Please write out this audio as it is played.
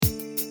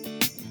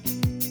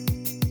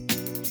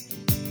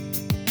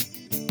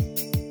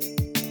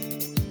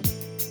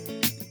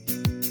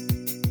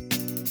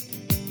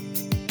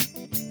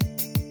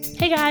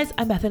guys,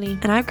 I'm Bethany.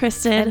 And I'm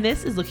Kristen. And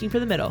this is Looking for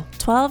the Middle.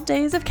 12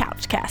 Days of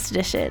Couchcast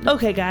edition.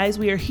 Okay, guys,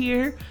 we are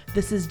here.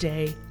 This is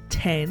day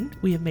 10.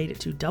 We have made it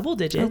to double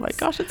digits. Oh my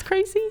gosh, it's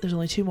crazy. There's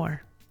only 2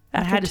 more.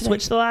 I had to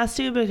switch the last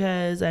 2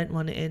 because I didn't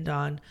want to end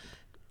on,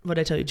 what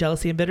did I tell you,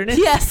 jealousy and bitterness?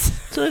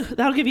 Yes. So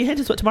that'll give you a hint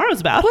as what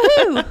tomorrow's about.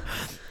 Woohoo!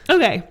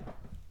 Okay.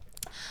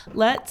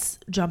 Let's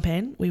jump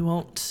in. We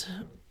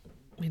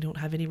don't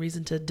have any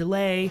reason to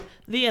delay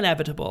the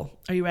inevitable.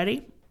 Are you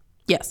ready?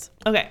 Yes.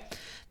 Okay.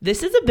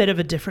 This is a bit of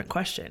a different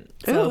question.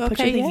 So put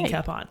your thinking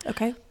cap on.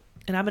 Okay.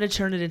 And I'm going to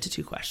turn it into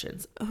 2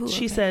 questions. Ooh,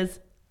 she okay. says,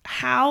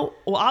 I'll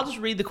just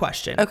read the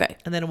question. Okay.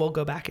 And then we'll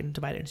go back and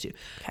divide it into 2.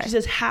 Okay. She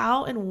says,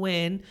 how and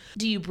when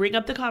do you bring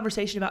up the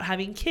conversation about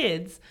having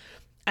kids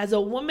as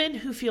a woman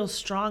who feels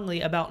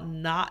strongly about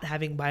not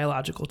having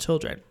biological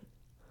children,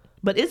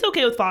 but is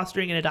okay with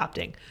fostering and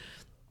adopting?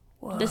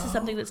 Whoa. This is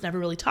something that's never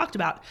really talked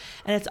about.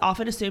 And it's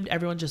often assumed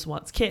everyone just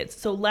wants kids.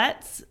 So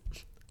let's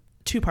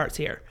 2 parts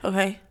here.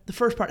 Okay. The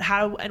first part,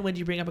 how and when do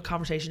you bring up a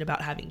conversation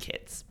about having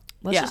kids?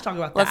 Let's just talk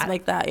about that. Let's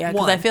make that, yeah.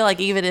 Because I feel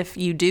like even if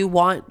you do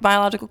want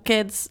biological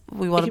kids,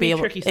 we want to be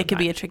able. It can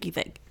be a tricky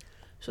thing.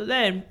 So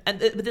then, but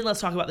then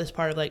let's talk about this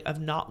part of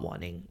not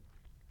wanting,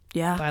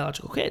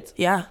 biological kids.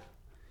 Yeah.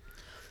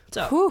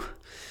 So,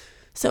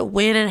 So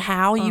when and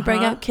how you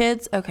bring up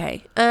kids?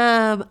 Okay.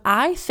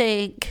 I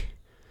think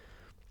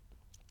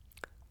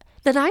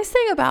the nice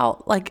thing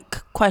about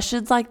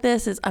questions like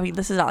this is,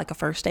 this is not like a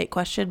first date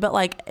question,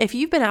 but if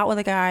you've been out with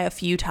a guy a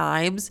few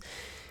times,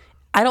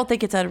 I don't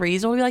think it's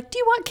unreasonable to be like, do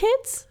you want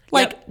kids?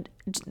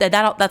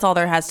 That's all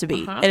there has to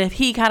be. And if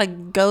he kind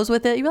of goes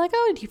with it, you're like,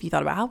 oh, have you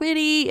thought about how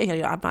many?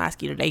 I'm not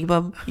asking you to name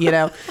them,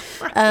 right.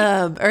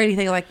 Or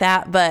anything like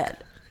that.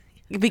 But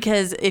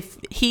because if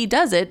he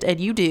does it and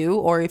you do,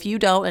 or if you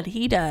don't and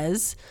he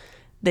does,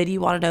 then you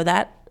want to know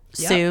that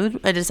soon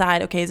and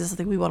decide, okay, is this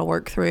something we want to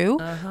work through?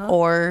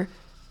 Or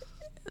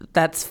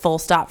that's full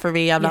stop for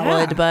me. I'm not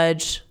willing to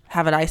budge.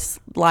 Have a nice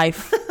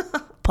life.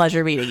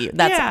 Pleasure meeting you.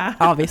 That's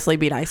obviously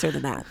be nicer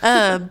than that.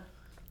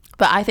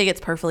 But I think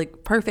it's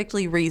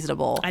perfectly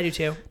reasonable. I do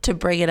too. To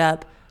bring it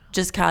up,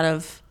 just kind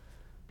of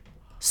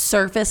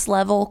surface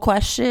level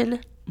question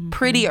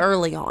pretty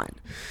early on.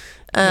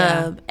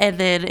 And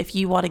then if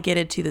you want to get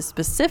into the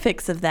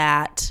specifics of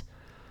that,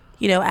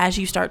 as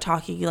you start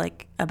talking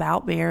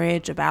about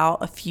marriage, about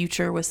a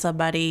future with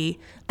somebody,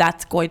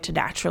 that's going to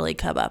naturally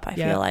come up. I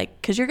feel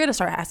like, because you're going to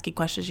start asking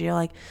questions. You're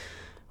like,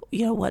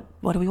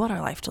 what do we want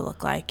our life to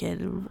look like?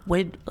 And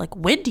when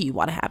do you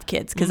want to have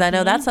kids? Because I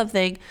know that's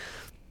something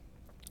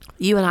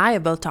you and I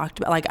have both talked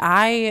about.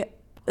 I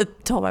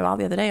told my mom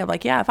the other day, I'm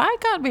like, if I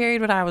got married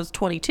when I was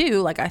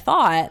 22, I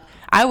thought,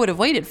 I would have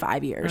waited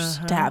 5 years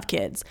to have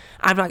kids.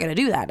 I'm not going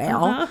to do that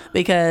now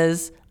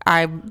because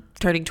I'm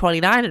turning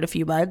 29 in a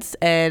few months,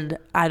 and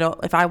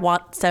if I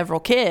want several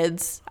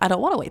kids, I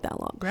don't want to wait that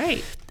long.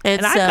 Right.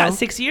 And I've got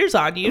 6 years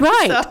on you.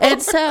 Right. So.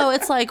 And so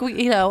it's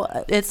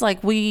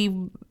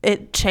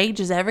it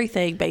changes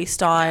everything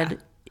based on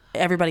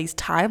everybody's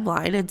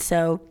timeline.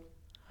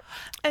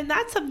 And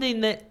that's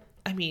something that,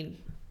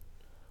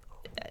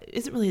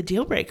 isn't really a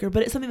deal breaker,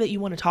 but it's something that you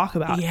want to talk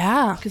about.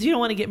 Yeah. Because you don't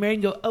want to get married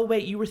and go, oh,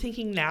 wait, you were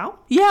thinking now?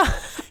 Yeah.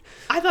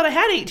 I thought I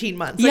had 18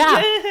 months.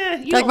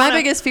 My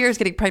biggest fear is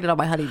getting pregnant on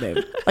my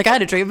honeymoon. I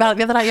had a dream about it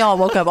the other night, y'all. I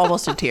woke up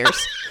almost in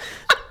tears.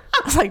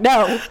 I was like,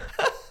 no,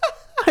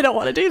 I don't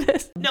want to do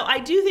this. No, I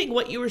do think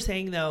what you were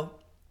saying, though,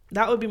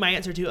 that would be my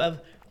answer too,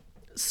 of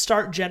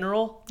start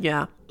general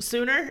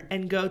sooner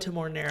and go to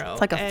more narrow.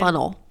 It's like a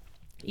funnel.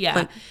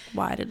 Yeah.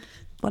 Wide and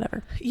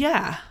whatever.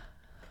 Yeah.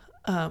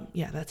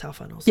 That's how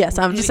funnels. Yes,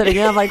 I'm just sitting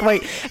there. I'm like,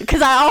 wait,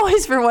 because I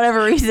always, for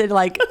whatever reason,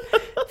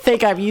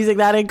 think I'm using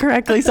that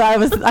incorrectly. So I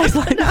was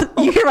like,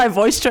 you hear my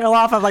voice trail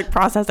off. I'm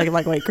processing. I'm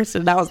like, wait,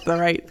 Kristen, that was the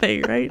right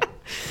thing, right?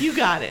 You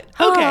got it.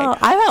 Okay. I've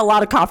had a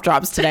lot of cough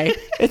drops today.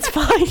 It's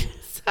fine.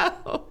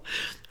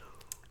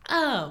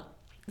 I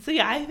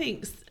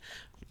think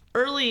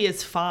early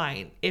is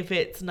fine if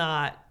it's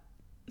not,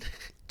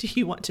 do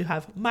you want to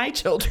have my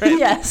children?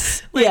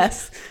 Yes.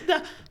 Yes.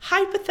 The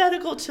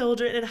hypothetical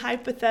children and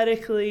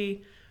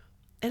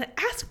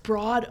ask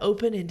broad,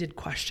 open-ended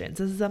questions.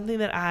 This is something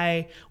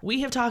that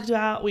we have talked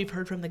about. We've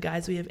heard from the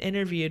guys we have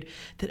interviewed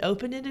that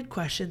open-ended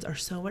questions are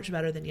so much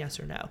better than yes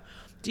or no.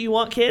 Do you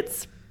want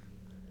kids?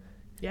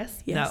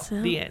 Yes? Yes.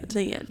 No. The end.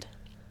 The end.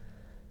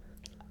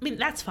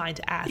 That's fine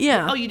to ask.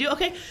 Yeah. Oh, you do?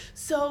 Okay.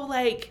 So,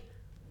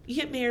 you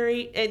get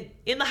married, and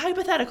in the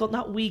hypothetical,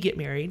 not we get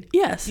married.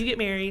 Yes. You get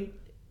married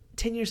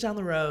 10 years down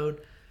the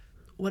road.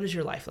 What does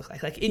your life look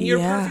like? In your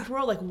perfect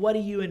world, what do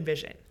you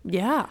envision?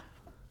 Yeah.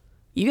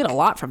 You get a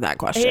lot from that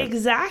question.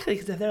 Exactly.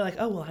 Because if they're like,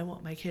 oh, well, I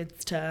want my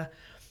kids to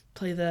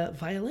play the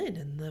violin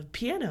and the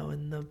piano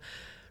and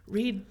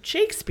read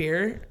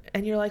Shakespeare.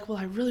 And you're like, well,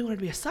 I really wanted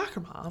to be a soccer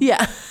mom.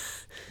 Yeah.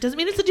 Doesn't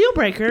mean it's a deal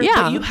breaker.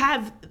 Yeah. But you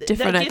have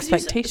different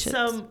expectations.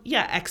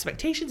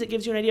 Expectations. It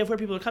gives you an idea of where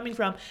people are coming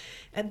from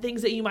and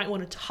things that you might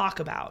want to talk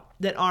about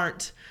that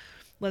aren't,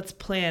 let's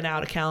plan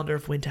out a calendar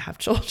of when to have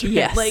children.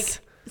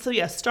 Yes.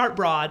 Start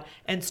broad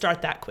and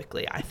start that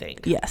quickly, I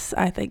think. Yes,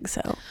 I think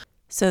so.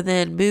 So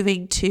then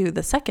moving to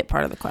the second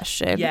part of the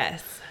question.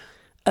 Yes.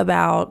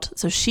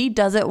 So she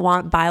doesn't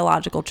want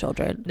biological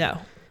children. No.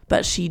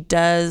 But she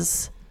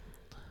does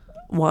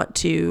want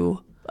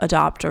to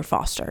adopt or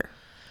foster.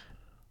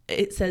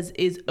 It says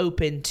is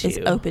open to. Is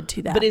open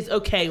to that. But is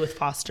okay with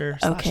foster.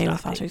 Okay with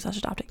fostering /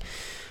 adopting.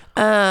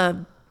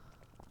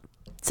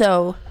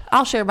 So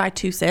I'll share my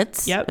 2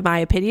 cents, my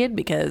opinion,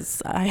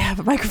 because I have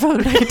a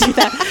microphone and I can do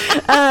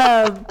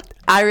that.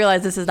 I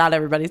realize this is not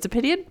everybody's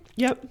opinion.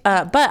 Yep.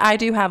 But I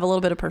do have a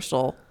little bit of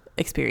personal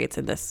experience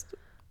in this.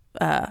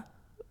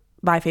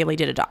 My family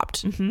did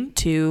adopt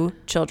 2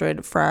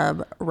 children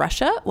from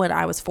Russia when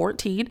I was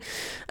 14.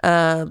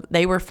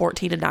 They were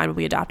 14 and 9 when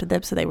we adopted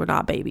them, so they were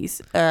not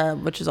babies,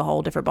 which is a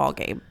whole different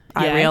ballgame.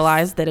 Yes. I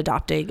realized that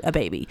adopting a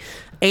baby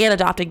and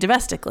adopting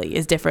domestically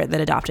is different than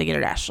adopting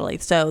internationally.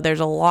 So there's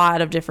a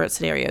lot of different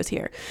scenarios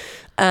here.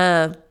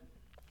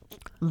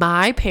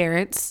 My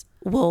parents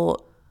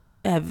will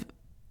have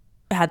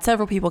had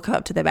several people come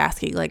up to them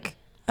asking, like,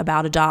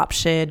 about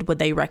adoption, would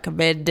they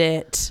recommend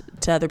it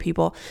to other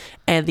people?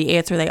 And the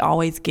answer they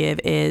always give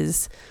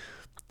is,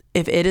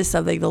 if it is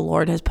something the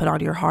Lord has put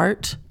on your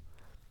heart,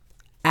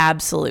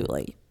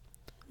 absolutely.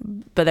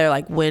 But they're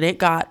like, when it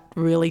got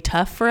really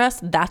tough for us,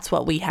 that's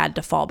what we had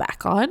to fall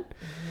back on. Mm-hmm.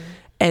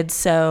 And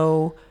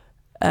so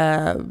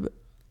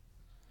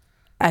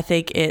I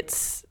think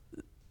it's,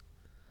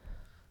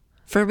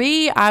 for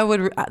me, I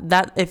would,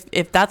 that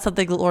if that's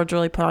something the Lord's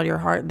really put on your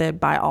heart, then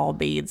by all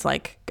means,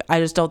 like, I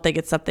just don't think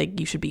it's something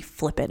you should be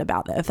flippant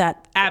about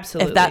that.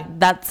 Absolutely. If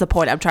that's the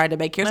point I'm trying to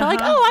make here. So like,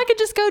 oh, I could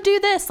just go do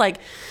this. Like,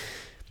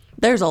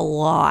 there's a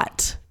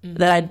lot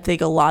that I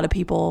think a lot of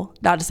people,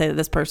 not to say that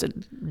this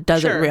person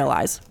doesn't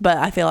realize, but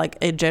I feel like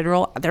in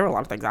general, there were a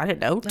lot of things I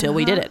didn't know till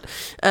we did it.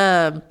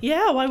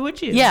 Yeah. Why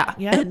would you? Yeah.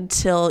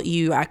 Until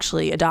you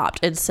actually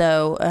adopt. And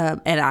so,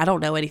 and I don't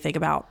know anything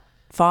about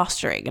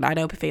fostering, and I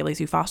know families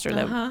who foster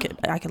them.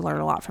 I can learn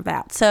a lot from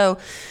that. So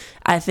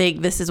I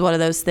think this is one of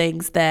those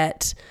things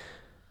that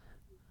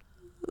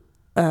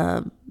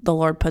the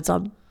Lord puts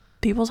on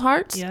people's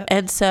hearts. Yep.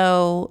 And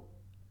so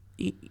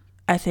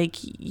I think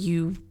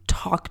you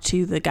talk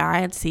to the guy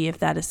and see if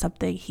that is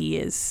something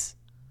he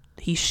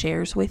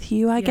shares with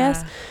you, I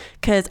guess.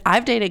 Because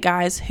I've dated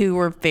guys who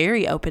were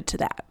very open to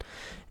that.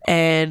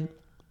 And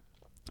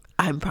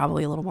I'm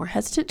probably a little more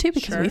hesitant too,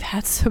 because we've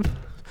had some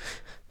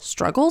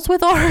struggles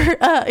with our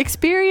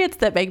experience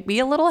that make me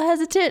a little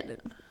hesitant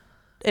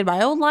in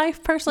my own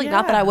life personally.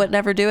 Not that I would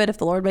never do it. If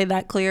the Lord made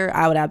that clear,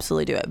 I would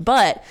absolutely do it.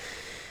 But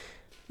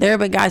there have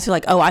been guys who are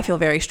like, oh, I feel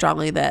very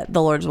strongly that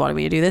the Lord's wanting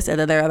me to do this. And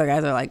then there are other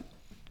guys that are like,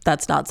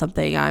 that's not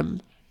something I'm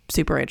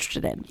super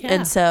interested in. Yeah.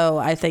 And so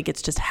I think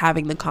it's just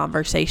having the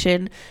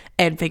conversation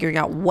and figuring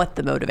out what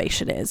the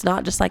motivation is.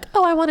 Not just like,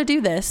 oh, I want to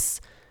do this.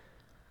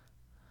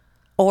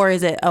 Or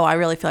is it, oh, I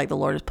really feel like the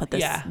Lord has put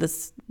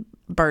this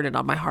burden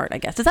on my heart, I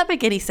guess. Does that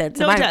make any sense?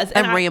 No, it does.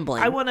 I'm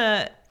rambling. I want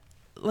to,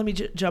 let me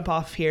jump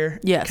off here.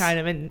 Yes. Kind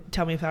of, and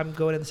tell me if I'm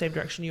going in the same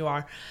direction you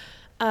are.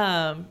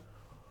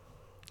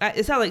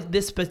 It's not like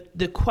this, but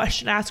the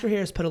question asker here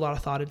has put a lot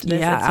of thought into this.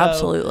 Yeah, so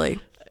absolutely.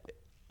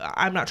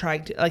 I'm not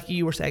trying to, like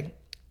you were saying,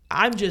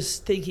 I'm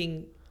just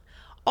thinking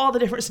all the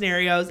different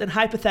scenarios and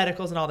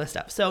hypotheticals and all this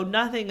stuff. So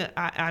nothing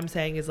I'm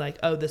saying is like,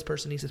 oh, this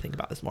person needs to think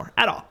about this more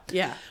at all.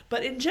 Yeah.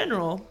 But in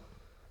general,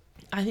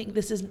 I think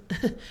this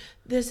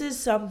is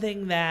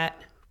something that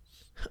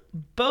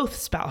both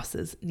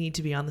spouses need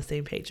to be on the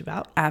same page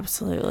about.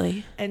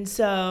 Absolutely. And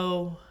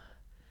so,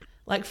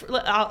 like,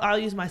 I'll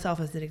use myself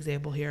as an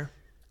example here.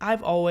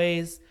 I've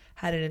always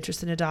had an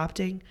interest in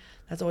adopting.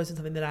 That's always been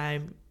something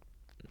that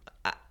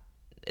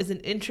is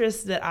an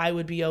interest that I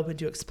would be open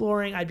to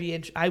exploring.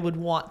 I would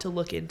want to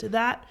look into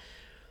that.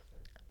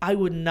 I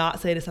would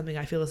not say it is something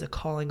I feel is a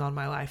calling on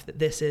my life that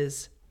this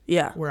is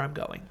where I'm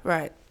going.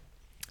 Right.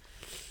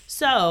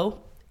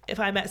 So if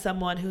I met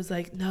someone who's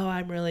like, no,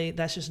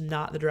 that's just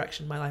not the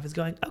direction my life is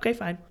going. Okay,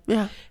 fine.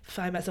 Yeah. If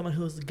I met someone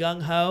who's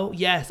gung ho,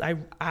 yes,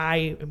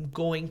 I am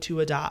going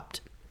to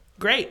adopt.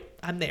 Great.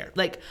 I'm there.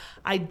 Like,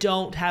 I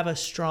don't have a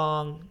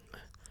strong,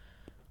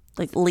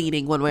 like,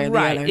 leaning one way or the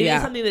other. It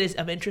is something that is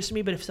of interest to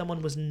me, but if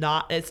someone was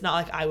not, it's not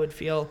like I would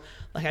feel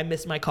like I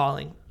missed my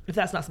calling if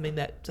that's not something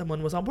that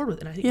someone was on board with,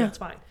 and I think that's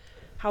fine.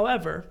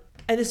 However,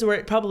 and this is where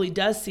it probably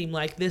does seem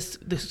like this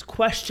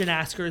question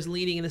asker is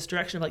leaning in this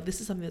direction of like, this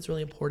is something that's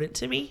really important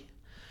to me.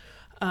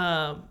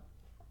 And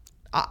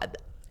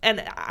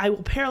I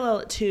will parallel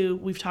it to,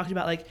 we've talked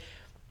about, like,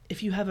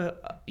 if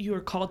you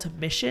are called to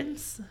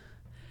missions.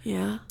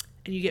 Yeah.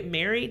 And you get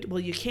married, well,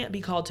 you can't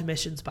be called to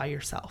missions by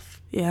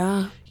yourself.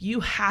 Yeah. You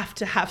have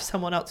to have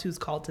someone else who's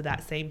called to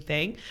that same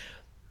thing,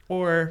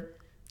 or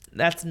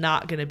that's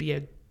not going to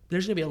be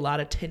there's going to be a lot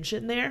of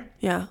tension there.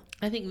 Yeah.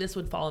 I think this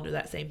would fall under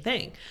that same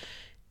thing.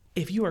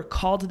 If you are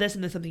called to this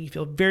and it's something you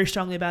feel very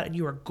strongly about and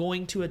you are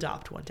going to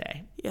adopt one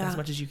day, as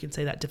much as you can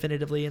say that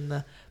definitively in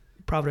the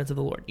providence of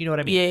the Lord, you know what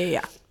I mean?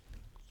 Yeah.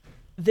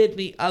 Then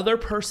the other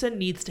person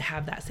needs to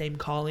have that same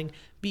calling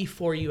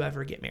before you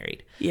ever get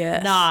married.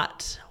 Yes.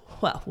 Not,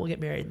 well, we'll get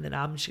married and then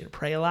I'm just going to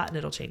pray a lot and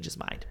it'll change his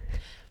mind.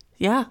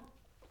 Yeah.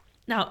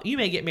 Now, you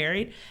may get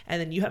married and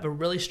then you have a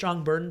really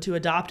strong burden to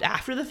adopt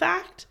after the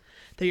fact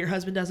that your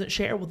husband doesn't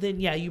share. Well, then,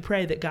 yeah, you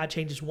pray that God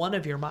changes one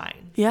of your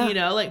minds. Yeah. You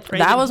know, like pray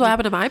that was what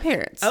happened to my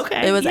parents.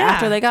 Okay. It was yeah.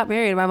 after they got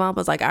married. My mom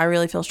was like, I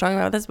really feel strong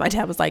about this. My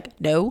dad was like,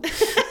 no.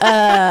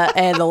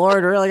 And the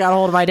Lord really got a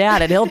hold of my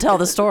dad, and he'll tell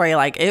the story.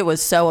 Like, it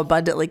was so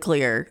abundantly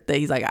clear that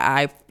he's like,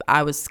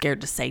 I was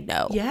scared to say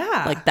no.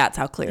 Yeah. Like, that's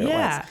how clear it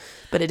Yeah. was.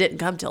 But it didn't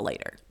come till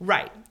later.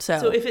 Right.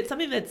 So if it's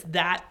something that's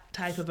that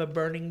type of a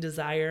burning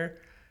desire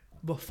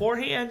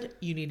beforehand,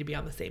 you need to be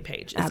on the same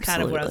page. It's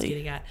kind of what I was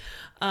getting at.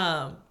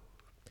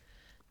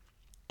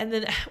 And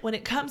then when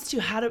it comes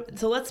to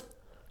so let's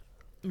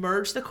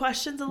merge the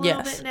questions a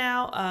little bit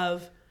now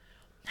of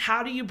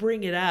how do you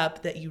bring it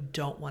up that you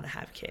don't want to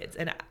have kids?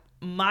 And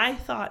my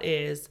thought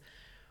is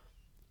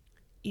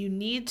you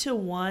need to,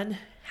 one,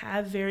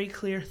 have very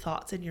clear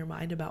thoughts in your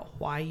mind about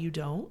why you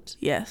don't.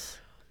 Yes.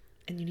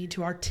 And you need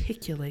to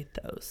articulate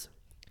those.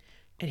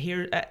 And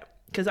here,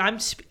 because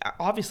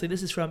obviously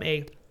this is from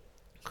a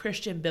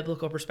Christian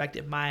biblical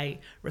perspective, my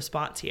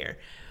response here.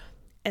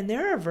 And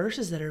there are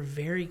verses that are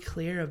very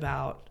clear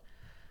about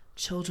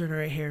children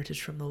are a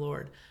heritage from the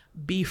Lord.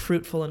 Be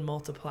fruitful and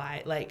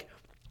multiply. Like,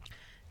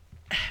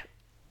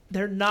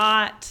 they're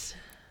not,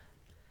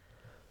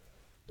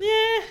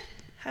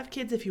 have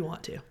kids if you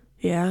want to.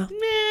 Yeah.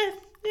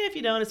 If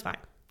you don't, it's fine.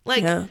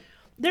 Like,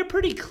 they're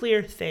pretty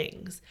clear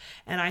things.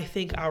 And I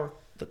think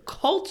the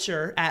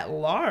culture at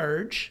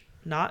large,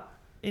 not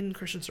in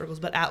Christian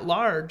circles, but at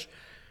large,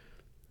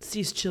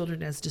 sees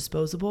children as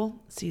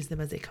disposable, sees them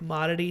as a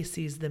commodity,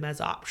 sees them as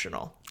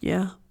optional.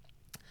 Yeah.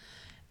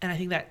 And I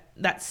think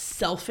that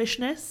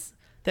selfishness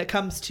that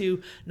comes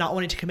to not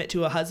wanting to commit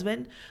to a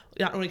husband,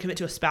 not wanting to commit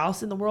to a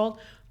spouse in the world,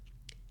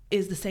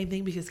 is the same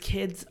thing, because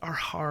kids are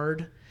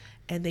hard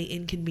and they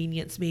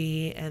inconvenience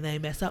me and they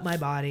mess up my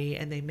body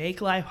and they make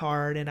life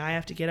hard and I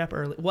have to get up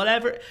early.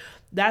 Whatever.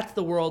 That's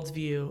the world's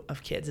view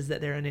of kids, is that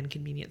they're an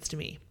inconvenience to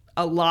me.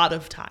 A lot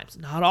of times.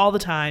 Not all the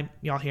time.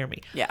 Y'all hear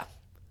me. Yeah.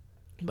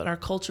 But our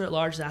culture at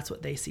large, that's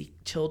what they see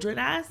children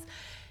as.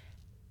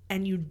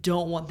 And you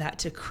don't want that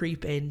to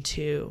creep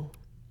into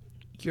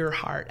your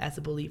heart as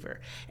a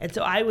believer. And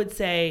so I would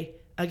say,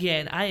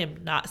 again, I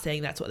am not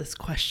saying that's what this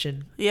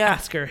question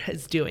asker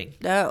is doing.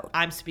 No.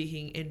 I'm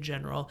speaking in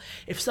general.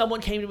 If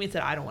someone came to me and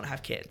said, I don't want to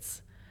have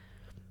kids,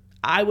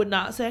 I would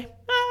not say,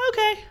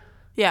 okay.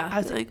 Yeah. I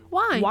was like,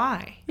 why?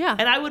 Why? Yeah.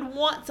 And I would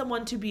want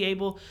someone to be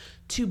able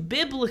to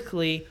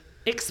biblically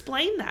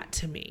explain that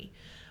to me.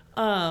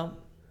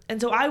 And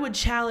so I would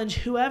challenge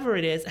whoever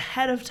it is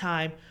ahead of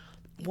time,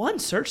 one,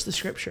 search the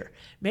scripture.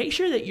 Make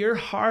sure that your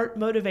heart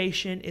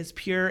motivation is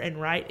pure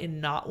and right in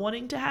not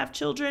wanting to have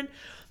children.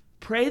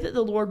 Pray that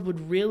the Lord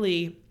would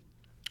really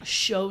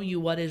show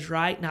you what is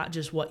right, not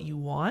just what you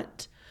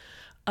want.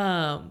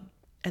 And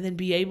then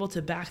be able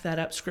to back that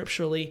up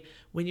scripturally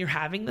when you're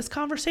having this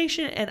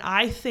conversation. And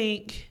I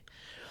think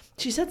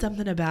she said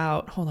something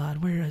about, hold on,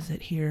 where is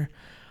it here?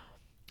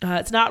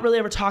 It's not really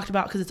ever talked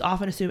about because it's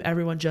often assumed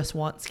everyone just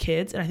wants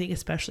kids. And I think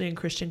especially in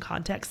Christian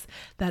contexts,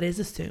 that is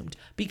assumed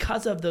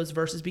because of those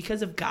verses,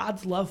 because of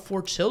God's love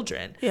for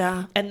children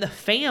and the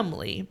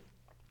family.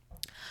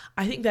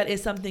 I think that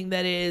is something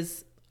that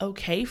is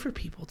okay for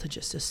people to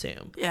just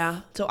assume.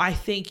 Yeah. So I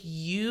think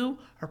you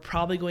are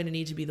probably going to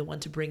need to be the one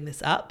to bring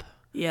this up.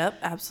 Yep,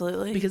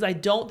 absolutely. Because I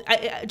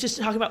just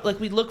talking about, like,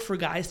 we look for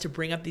guys to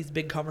bring up these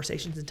big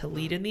conversations and to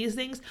lead in these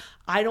things.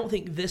 I don't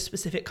think this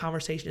specific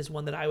conversation is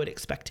one that I would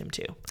expect him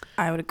to.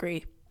 I would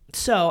agree.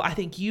 So I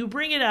think you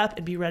bring it up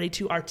and be ready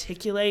to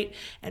articulate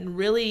and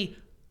really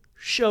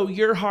show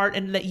your heart,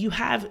 and that you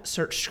have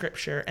searched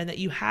scripture and that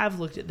you have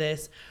looked at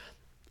this,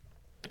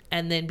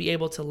 and then be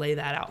able to lay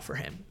that out for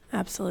him.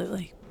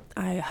 Absolutely.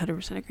 I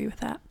 100% agree with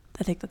that.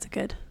 I think that's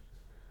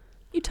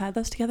you tied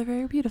those together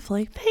very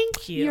beautifully.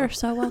 Thank you. You're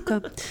so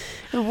welcome.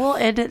 And we'll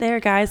end it there,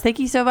 guys. Thank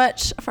you so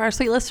much for our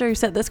sweet listener who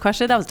sent this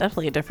question. That was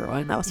definitely a different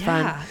one. That was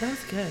fun. Yeah, that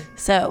was good.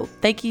 So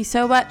thank you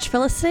so much for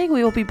listening.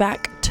 We will be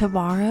back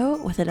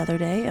tomorrow with another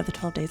day of the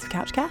 12 Days of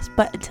Couchcast.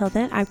 But until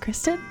then, I'm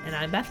Kristen. And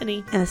I'm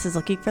Bethany. And this is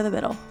Looking for the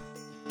Middle.